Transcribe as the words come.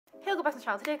welcome back to the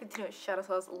channel. Today I continue with Shadow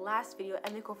Soul's last video.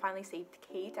 Emiko finally saved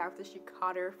Kate after she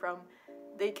caught her from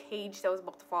the cage that was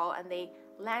about to fall, and they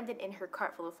landed in her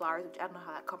cart full of flowers, which I don't know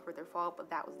how that comforted their fall, but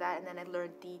that was that. And then I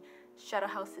learned the Shadow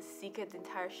House's secret. The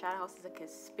entire Shadow House is a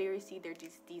conspiracy. They're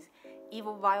just these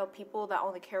evil, vile people that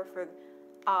only care for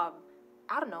I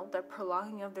don't know, the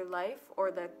prolonging of their life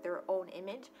or their own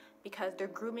image, because they're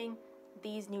grooming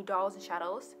these new dolls and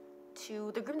shadows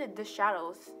they're grooming the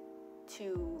shadows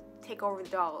to take over the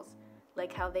dolls,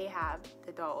 like how they have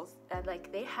the dolls and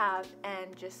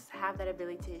and just have that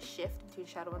ability to shift between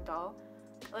shadow and doll.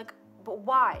 Like, but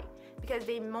why? Because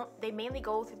they mainly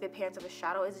go through the appearance of a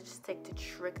shadow. Is it just like to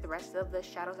trick the rest of the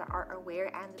shadows that aren't aware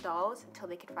and the dolls until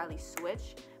they can finally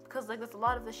switch? Because like there's a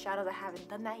lot of the shadows that haven't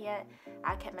done that yet.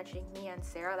 I kept mentioning Mia and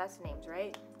Sarah, that's the names,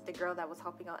 right? The girl that was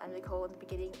helping out Emily Cole in the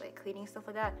beginning, like cleaning stuff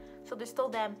like that. So there's still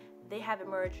them, they haven't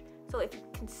merged. So if you're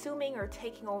consuming or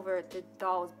taking over the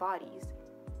dolls' bodies,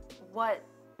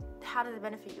 how does it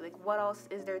benefit you? Like, what else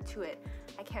is there to it?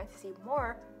 I can't wait to see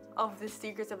more of the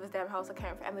secrets of this damn house. I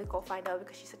can't wait for Emily Cole find out,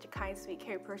 because she's such a kind, sweet,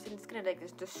 caring person. It's gonna like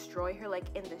just destroy her, like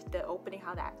in the opening,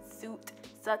 how that soot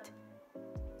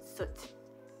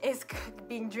is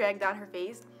being dragged down her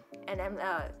face, and then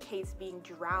Kate's being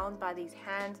drowned by these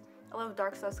hands. A lot of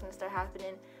dark stuff's gonna start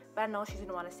happening, but I know she's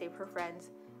gonna want to save her friends,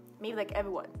 maybe like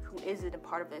everyone who isn't a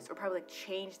part of this, or probably like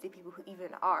change the people who even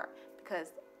are, because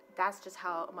that's just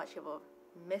how much of a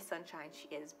Miss Sunshine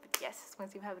she is. But yes,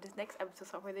 once you have this next episode,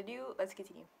 so without further ado, let's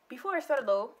continue. Before I started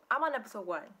though, I'm on episode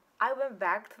 1. I went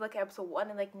back to look at episode 1,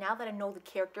 and like now that I know the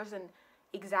characters and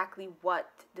exactly what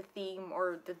the theme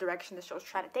or the direction the show's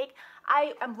trying to take,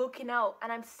 I am looking out and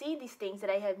I'm seeing these things that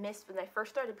I had missed when I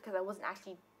first started, because I wasn't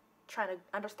actually trying to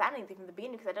understand anything from the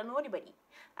beginning, because I didn't know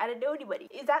anybody.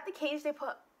 Is that the cage they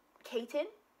put Kate in?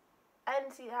 I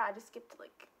didn't see that. I just skipped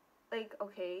like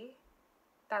okay,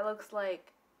 that looks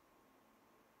like,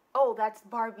 oh, that's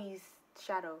Barbie's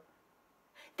shadow.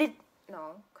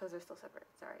 No, because they're still separate.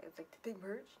 Sorry, it's like, did they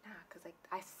merge? Nah, because like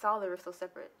I saw they were still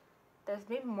separate. There's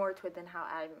maybe more to it than how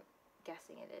I'm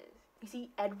guessing it is. You see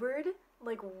Edward?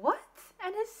 Like, what?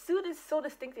 And his suit is so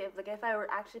distinctive. Like, if I were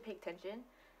actually paying attention.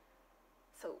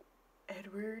 So,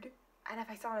 Edward. And if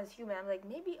I saw him as human, I'm like,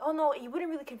 maybe. Oh no, he wouldn't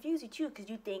really confuse you too, because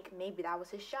you think maybe that was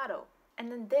his shadow.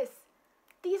 And then this.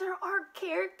 These are our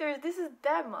characters. This is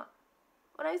them.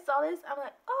 When I saw this, I'm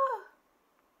like, oh.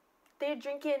 They're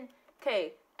drinking.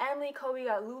 Okay, Emily, Kobe, we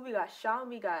got Lou, we got Sean,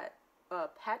 we got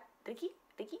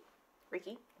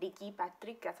Ricky,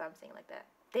 Patrick, that's what I'm saying, like that.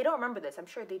 They don't remember this. I'm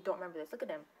sure they don't remember this. Look at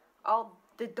them. All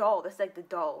the doll. That's like the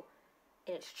doll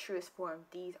in its truest form.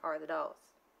 These are the dolls.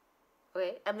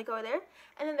 Okay, Emily over there.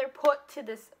 And then they're put to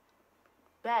this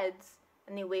beds,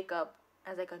 and they wake up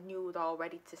as like a new doll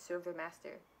ready to serve their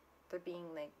master. They're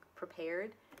being like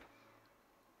prepared.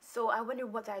 So I wonder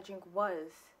what that drink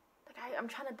was. Like I'm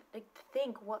trying to like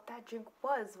think what that drink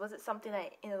was. Was it something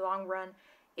that in the long run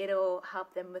it'll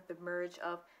help them with the merge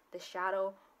of the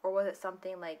shadow, or was it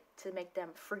something like to make them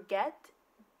forget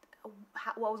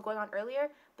what was going on earlier,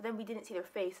 but then we didn't see their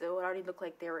face, so it would already look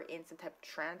like they were in some type of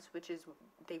trance, which is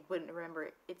they wouldn't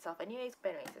remember itself anyways. But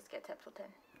anyways, let's get to episode 10.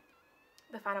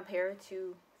 The final pair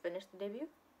to finish the debut,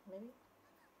 maybe.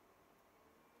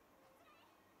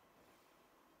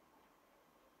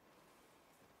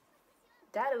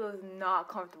 That was not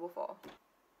comfortable fall.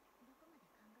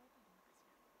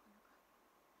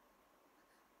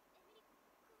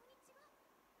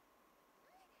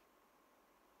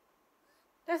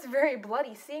 That's very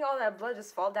bloody. Seeing all that blood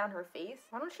just fall down her face.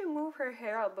 Why don't you move her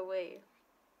hair out of the way?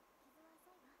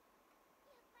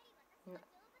 No.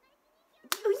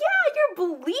 Yeah,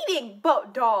 you're bleeding,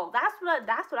 but doll.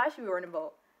 That's what I should be worrying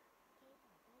about.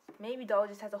 Maybe doll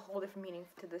just has a whole different meaning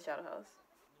to the Shadow House.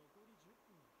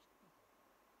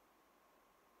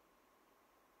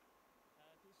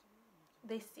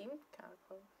 They seem kind of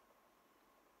close.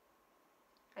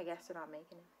 I guess they're not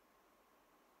making it.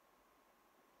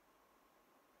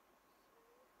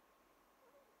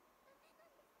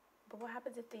 But what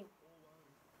happens if they...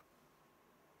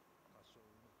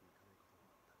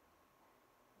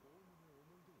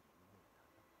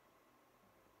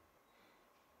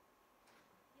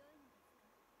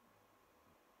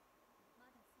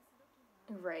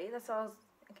 Right, that's all I was...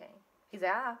 Okay. He's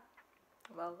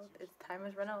well, its time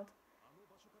has run out.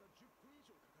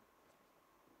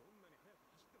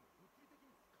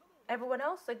 Everyone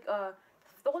else, like, the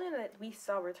only one that we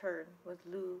saw return was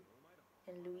Lou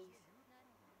and Louise.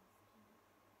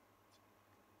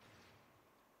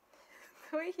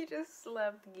 The way he just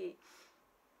slapped the gate.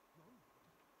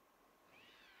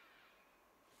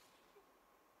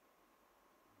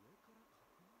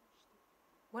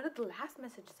 What did the last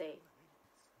message say?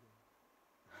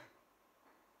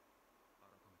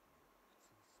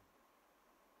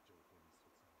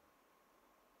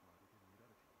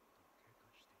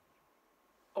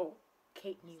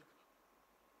 Kate knew.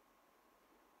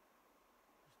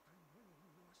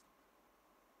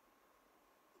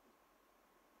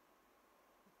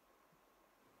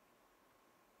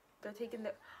 They're taking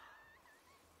the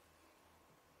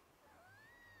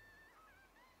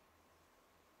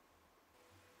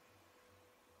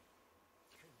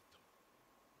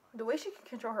way she can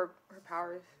control her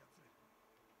powers.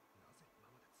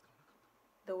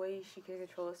 The way she can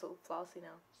control it so flawlessly now.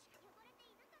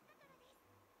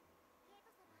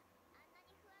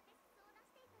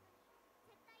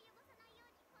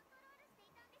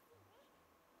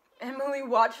 Emily,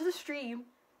 watch the stream.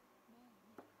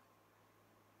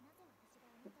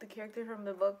 The character from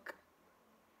the book.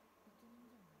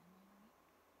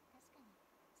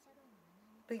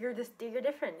 But you're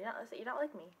different. You're not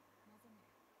like me.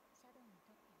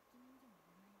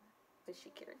 But she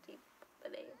cared deep the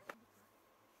name.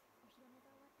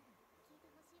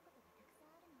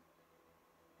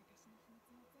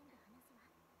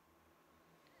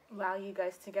 Wow, you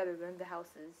guys together learn the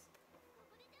houses.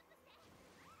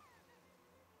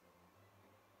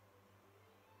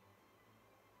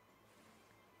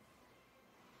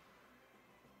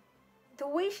 The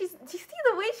way do you see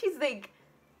the way she's like,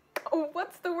 oh,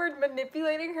 what's the word,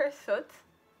 manipulating her soot?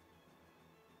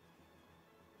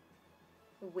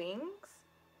 Wings?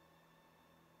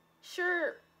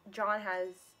 Sure, John has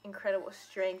incredible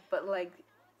strength, but like,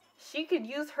 she could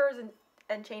use hers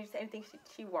and change to anything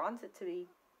she wants it to be.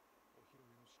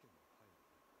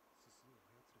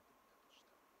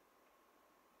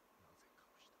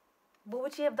 What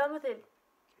would she have done with it?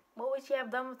 What would she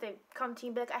have done with it? Come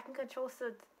team back, I can control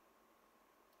soot.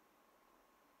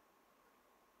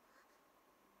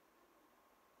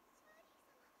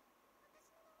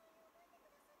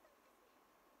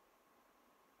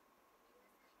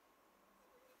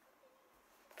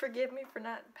 Forgive me for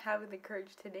not having the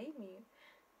courage to name you.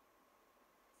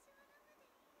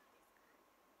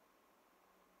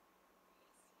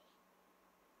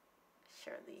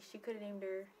 Surely, she could have named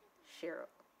her Cheryl.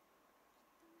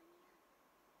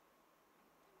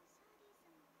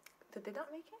 Did they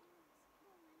not make it?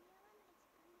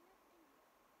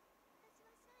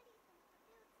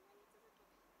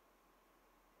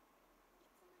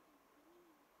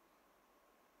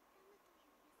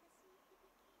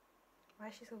 Why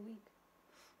is she so weak?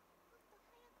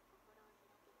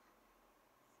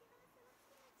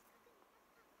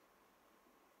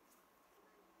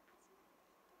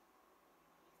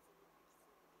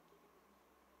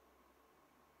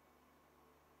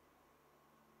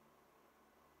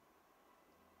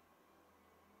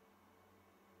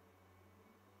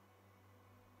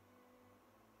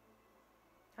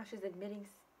 Now she's admitting.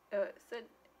 Said,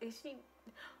 is she?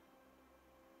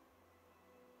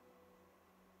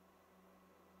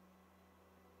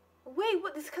 Wait,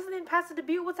 what? This cousin didn't pass the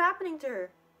debut. What's happening to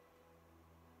her?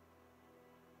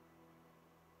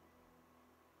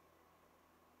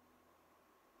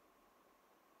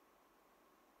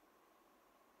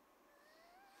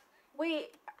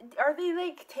 Wait, are they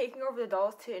like taking over the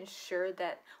dolls to ensure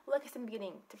that, well, like I said in the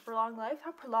beginning, to prolong life?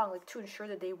 Not prolong, like to ensure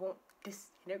that they won't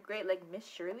disintegrate like Miss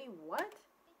Shirley? What?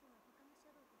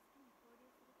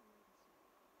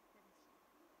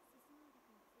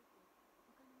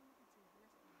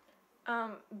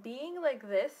 Being like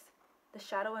this, the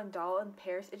shadow and doll in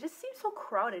Paris, it just seems so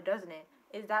crowded, doesn't it?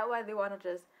 Is that why they want to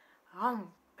just,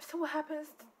 so what happens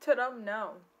to them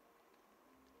now?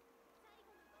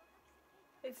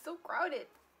 It's so crowded.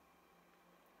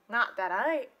 Not that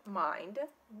I mind.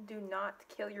 Do not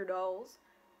kill your dolls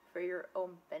for your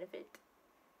own benefit.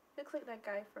 Looks like that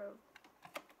guy from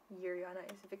Yuriana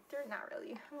is Victor. Not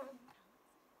really.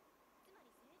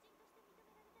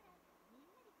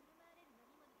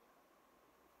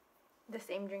 The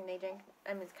same drink they drink.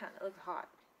 I mean, it's kind of looks hot.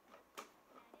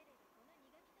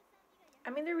 I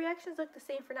mean, their reactions look the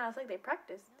same for now. It's like they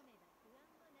practiced.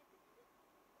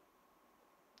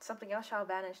 Something else shall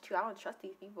vanish too. I don't trust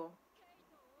these people.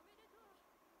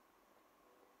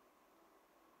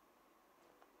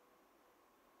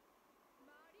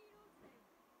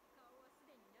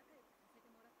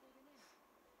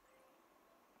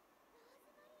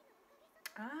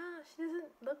 Ah, she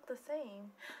doesn't look the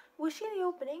same. Was she in the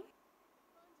opening?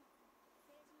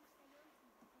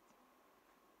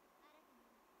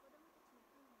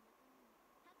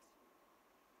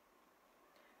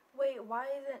 Wait, why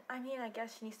isn't... I mean, I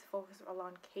guess she needs to focus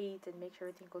on Kate and make sure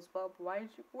everything goes well, but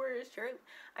where is Shirley?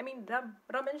 I mean, them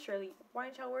and Shirley. Why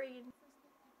aren't y'all worried?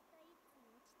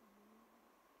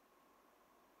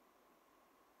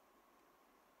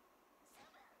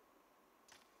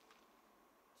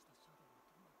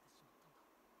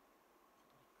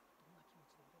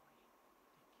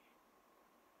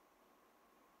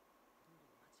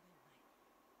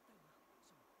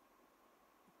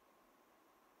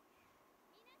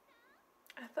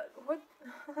 thought, what?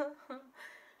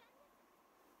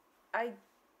 I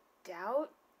doubt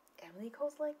Emily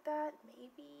Cole's like that.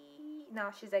 Maybe. No,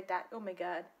 she's like that. Oh my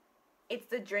god. It's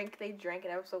the drink they drank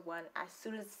in episode 1. As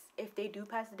soon as, if they do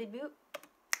pass the debut,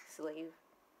 slave.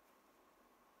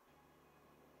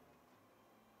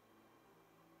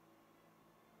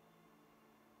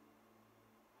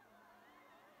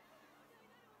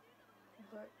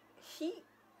 But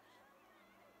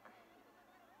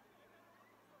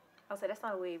I'll say that's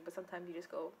not a wave, but sometimes you just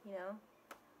go, you know?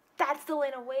 That's still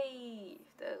in a wave!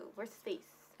 Where's his face?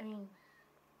 I mean,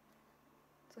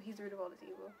 so he's rid of all this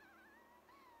evil.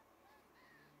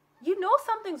 You know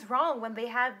something's wrong when they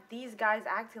have these guys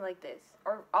acting like this.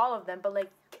 Or all of them, but like,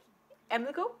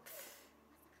 Emiko?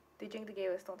 They drink the K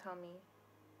บํUSU, don't tell me.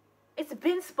 It's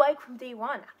been Spike from day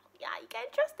 1. Yeah, you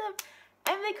can't trust them.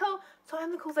 Emiko, so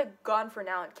Emiko's like gone for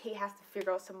now, and Kate has to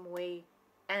figure out some way.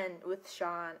 And with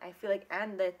Sean, I feel like,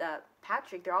 and with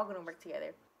Patrick, they're all gonna work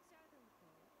together.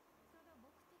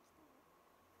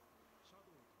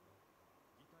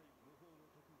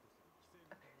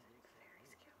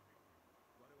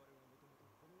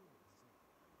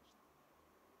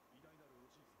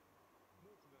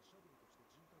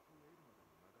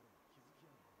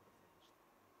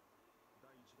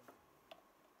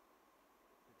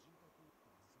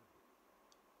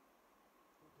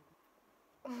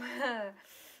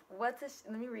 What's this?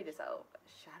 Let me read this out.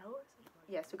 Shadows?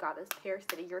 Yes, we got this.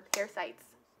 Parasite. You're parasites.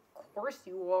 Of course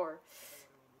you are.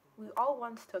 We all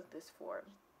once took this form.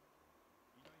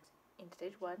 In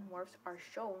stage 1, morphs are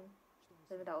shown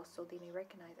living dolls so they may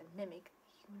recognize and mimic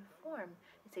human form.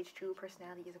 In stage 2,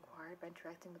 personality is acquired by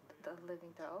interacting with the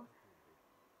living doll.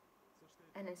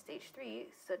 And in stage 3,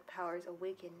 soot powers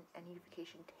awaken and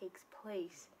unification takes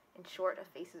place. In short, a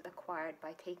face is acquired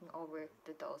by taking over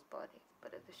the doll's body.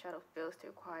 But if the shadow fails to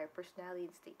acquire personality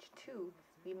in stage 2,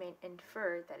 we may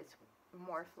infer that its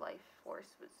morph life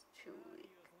force was too weak.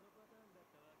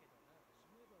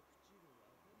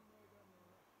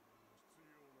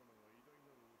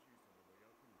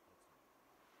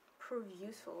 Prove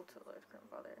useful to Lord's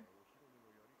grandfather.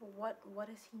 What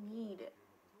does he need?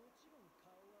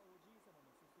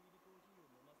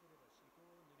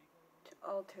 To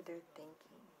alter their thinking.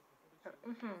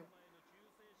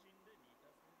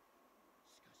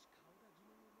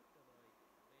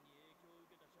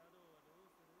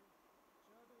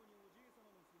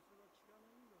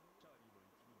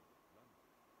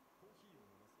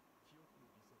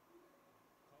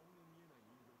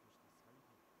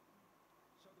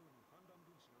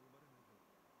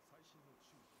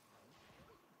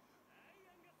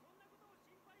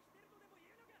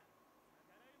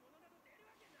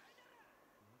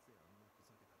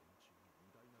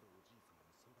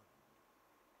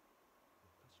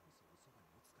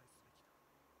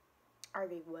 Are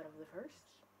they one of the first?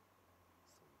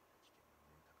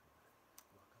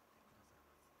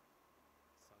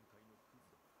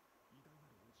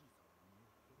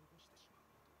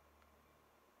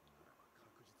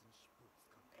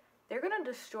 They're gonna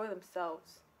destroy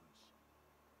themselves.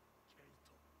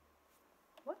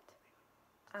 What?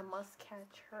 I must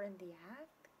catch her in the act?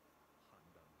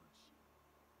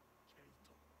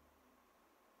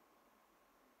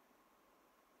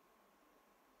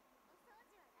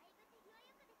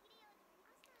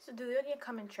 So do they only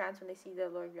come in trance when they see the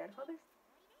Lord Grandfather?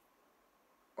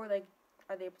 Or like,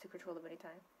 are they able to control them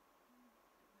anytime?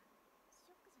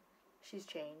 She's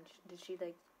changed. Did she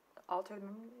like alter the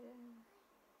memory?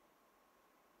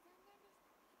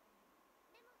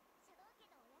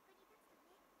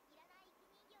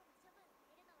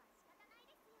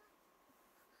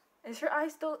 Is her eye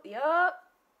still? Yup.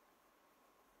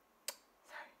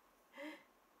 Sorry.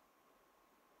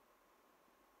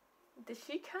 Did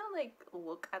she kind of like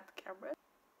look at the camera?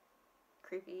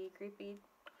 Creepy, creepy.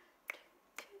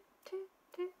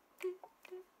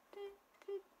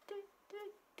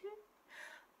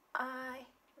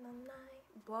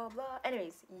 Blah blah.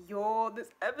 Anyways, yo, this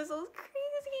episode's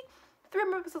crazy. 3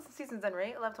 more episodes of season's done,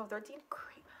 right? 11, 12, 13.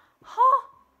 Great. Huh?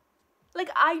 Like,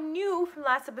 I knew from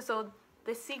last episode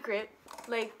the secret,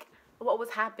 like what was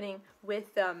happening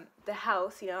with the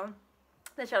house, you know,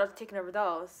 the shadows taking over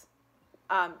dolls,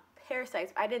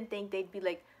 parasites. I didn't think they'd be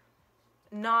like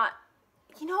not,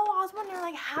 you know, I was wondering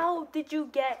like how did you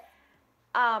get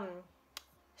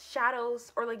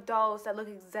shadows or like dolls that look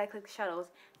exactly like shadows?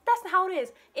 That's not how it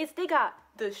is. It's they got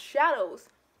the shadows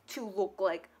to look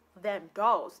like them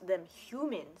dolls, them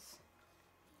humans.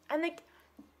 And like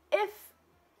if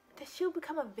she'll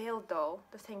become a veiled doll,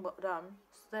 the thing about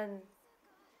then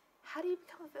how do you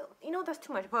become a veiled? You know, that's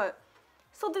too much, but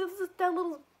so there's that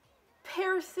little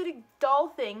parasitic doll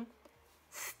thing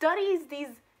studies these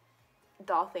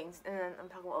doll things, and then I'm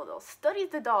talking about dolls, studies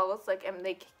the dolls, like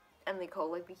Emily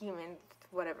Cole, like the human,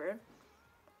 whatever,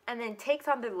 and then takes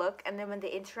on their look, and then when they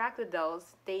interact with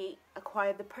dolls, they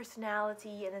acquire the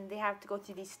personality, and then they have to go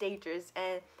through these stages,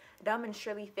 and Dom and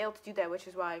Shirley failed to do that, which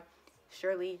is why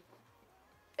Shirley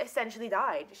essentially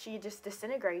died. She just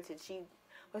disintegrated. She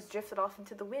was drifted off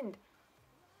into the wind.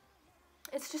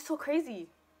 It's just so crazy.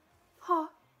 Ha.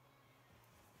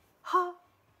 Ha.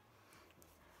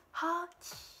 Ha.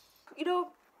 You know,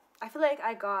 I feel like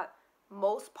I got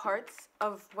most parts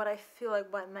of what I feel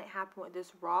like what might happen with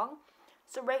this wrong.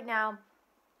 So right now,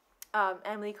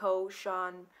 Emily Cole,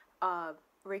 Sean,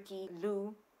 Ricky,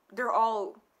 Lou, they're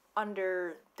all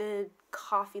under the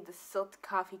silk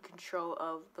coffee control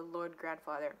of the Lord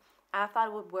Grandfather. And I thought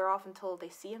it would wear off until they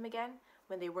see him again,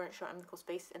 when they weren't showing Emily Cole's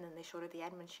face, and then they showed her at the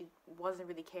end when she wasn't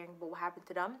really caring about what happened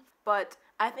to them. But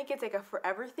I think it's like a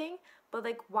forever thing. But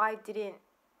like, why didn't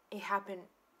it happen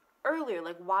earlier?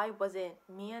 Like, why wasn't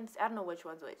Mia and, I don't know which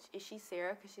one's which. Is she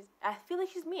Sarah? Because I feel like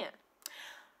she's Mia.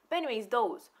 But anyways,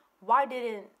 those. Why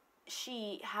didn't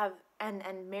she have, and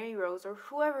Mary Rose, or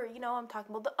whoever, you know, I'm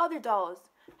talking about, the other dolls,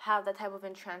 have that type of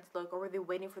entranced look? Or were they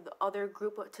waiting for the other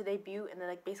group to debut, and then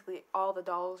like basically all the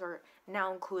dolls are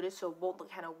now included, so it won't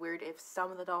look kind of weird if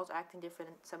some of the dolls are acting different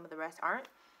and some of the rest aren't.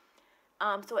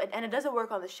 So it doesn't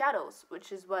work on the shadows,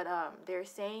 which is what they're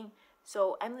saying.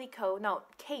 So Emily Cole, no,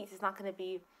 Kate is not going to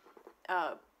be,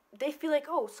 they feel like,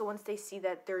 oh, so once they see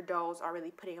that their dolls are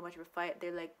really putting up much of a fight,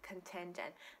 they're like content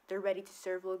and they're ready to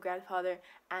serve little grandfather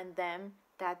and them,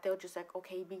 that they'll just like,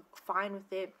 okay, be fine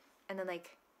with it, and then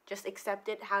like just accept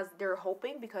it as they're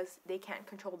hoping, because they can't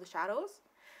control the shadows.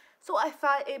 So I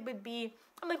thought it would be,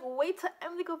 I'm like, wait till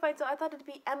Emily Cole finds out. I thought it'd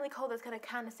be Emily Cole that's gonna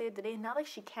kind of save the day. Not like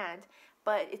she can't,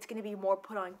 but it's gonna be more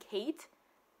put on Kate.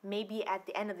 Maybe at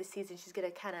the end of the season, she's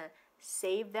gonna kind of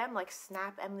save them, like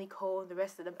snap Emily Cole and the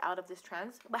rest of them out of this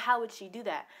trance. But how would she do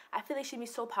that? I feel like she'd be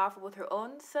so powerful with her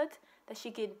own soot that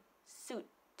she could soot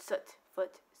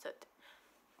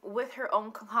with her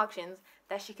own concoctions,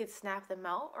 that she could snap them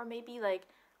out, or maybe like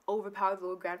overpower the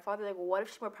little grandfather. Like, well, what if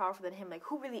she's more powerful than him? Like,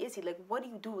 who really is he? Like, what do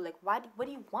you do? Like, what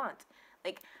do you want?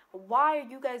 Like, why are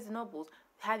you guys the nobles?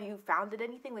 Have you founded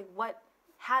anything? Like, what?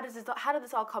 How did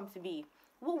this all come to be?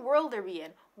 What world are we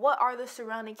in? What are the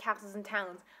surrounding castles and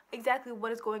towns? Exactly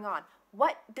what is going on?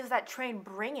 What does that train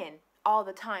bring in all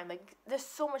the time? Like, there's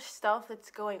so much stuff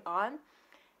that's going on.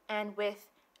 And with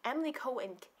Emily Cole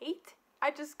and Kate, I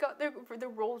just got the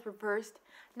roles reversed.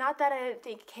 Not that I didn't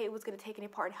think Kate was going to take any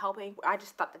part in helping. I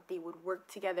just thought that they would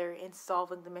work together in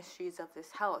solving the mysteries of this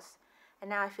house.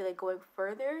 And now I feel like going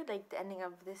further, like the ending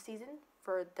of this season,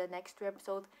 for the next 3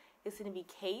 episodes, is going to be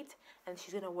Kate, and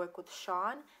she's going to work with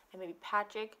Sean and maybe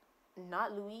Patrick,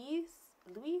 not Louise.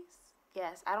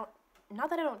 Yes, not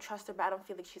that I don't trust her, but I don't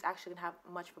feel like she's actually going to have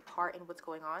much of a part in what's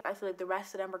going on. I feel like the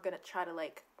rest of them are going to try to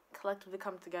like collectively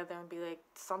come together and be like,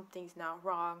 something's not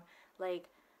wrong. Like,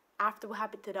 after what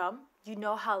happened to them, you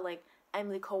know how like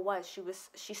Emily Cole was.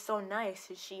 She's so nice,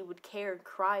 and she would care and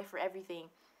cry for everything.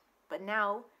 But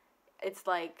now it's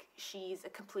like she's a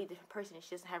completely different person, and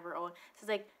she doesn't have her own. So it's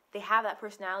like they have that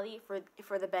personality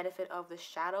for the benefit of the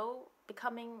shadow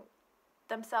becoming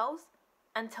themselves,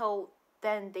 until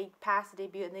then they pass the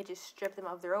debut and they just strip them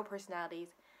of their own personalities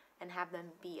and have them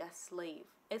be a slave.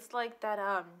 It's like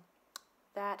that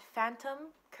phantom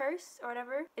curse or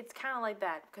whatever. It's kind of like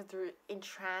that, because they're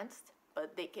entranced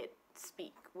but they could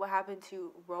speak. What happened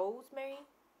to Rose?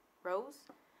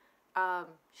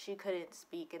 She couldn't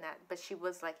speak in that, but she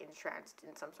was like entranced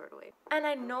in some sort of way. And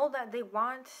I know that they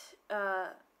want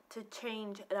to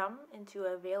change them into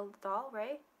a veiled doll,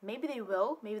 right? Maybe they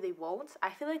will, maybe they won't. I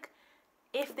feel like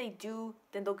if they do,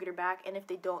 then they'll get her back, and if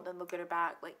they don't, then they'll get her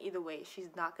back. Like, either way, she's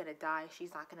not gonna die.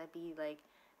 She's not gonna be like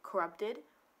corrupted,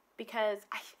 because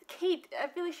Kate, I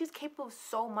feel like she's capable of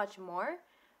so much more.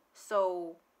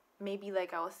 So maybe,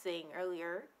 like I was saying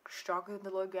earlier, stronger than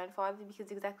the Lord Grandfather,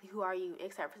 because exactly who are you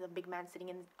except for some big man sitting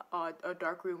in a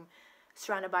dark room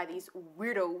surrounded by these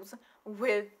weirdos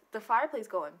with the fireplace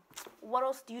going? What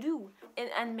else do you do?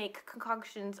 And make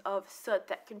concoctions of soot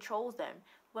that controls them.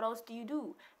 What else do you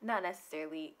do? Not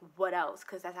necessarily what else,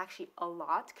 because that's actually a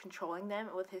lot, controlling them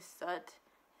with his soot.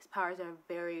 His powers are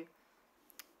very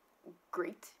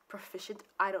great, proficient,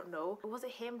 I don't know. Was it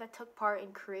him that took part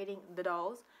in creating the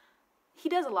dolls? He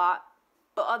does a lot,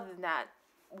 but other than that,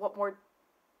 what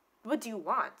do you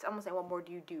want? I'm gonna say, what more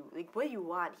do you do? Like, what do you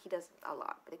want? He does a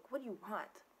lot, but like, what do you want?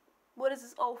 What is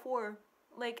this all for?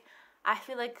 Like, I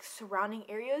feel like surrounding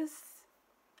areas,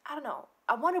 I don't know.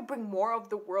 I want to bring more of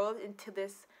the world into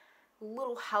this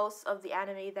little house of the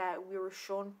anime that we were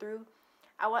shown through.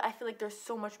 I feel like there's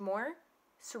so much more,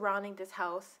 surrounding this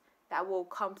house that will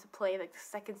come to play like the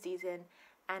second season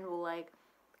and will like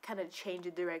kind of change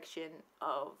the direction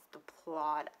of the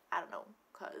plot. I don't know,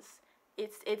 cause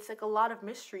it's like a lot of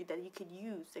mystery that you could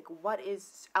use. Like, what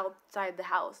is outside the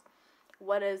house?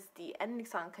 What does the ending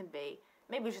song convey?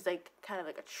 Maybe it's just like kind of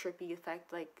like a trippy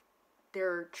effect, like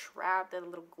they're trapped in a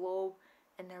little globe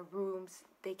in their rooms.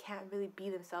 They can't really be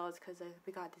themselves because like,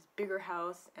 we got this bigger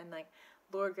house, and like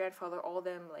Lord Grandfather, all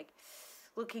them like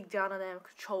looking down on them,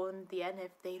 controlling the end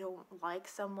if they don't like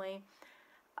some way.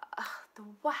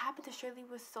 What happened to Shirley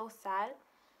was so sad,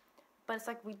 but it's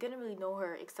like we didn't really know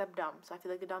her except Dumb, so I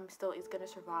feel like the Dumb still is gonna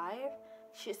survive.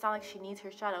 It's not like she needs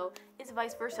her shadow. It's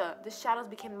vice versa. The shadows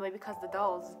became the way because the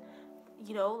dolls,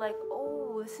 you know, like,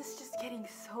 oh, this is just getting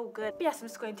so good. But yes, I'm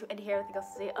just going to end here. Nothing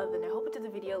else to say other than I hope you did the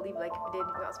video. Leave a like if you did.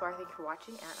 Anything else, thank you for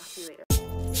watching, and I'll see you later.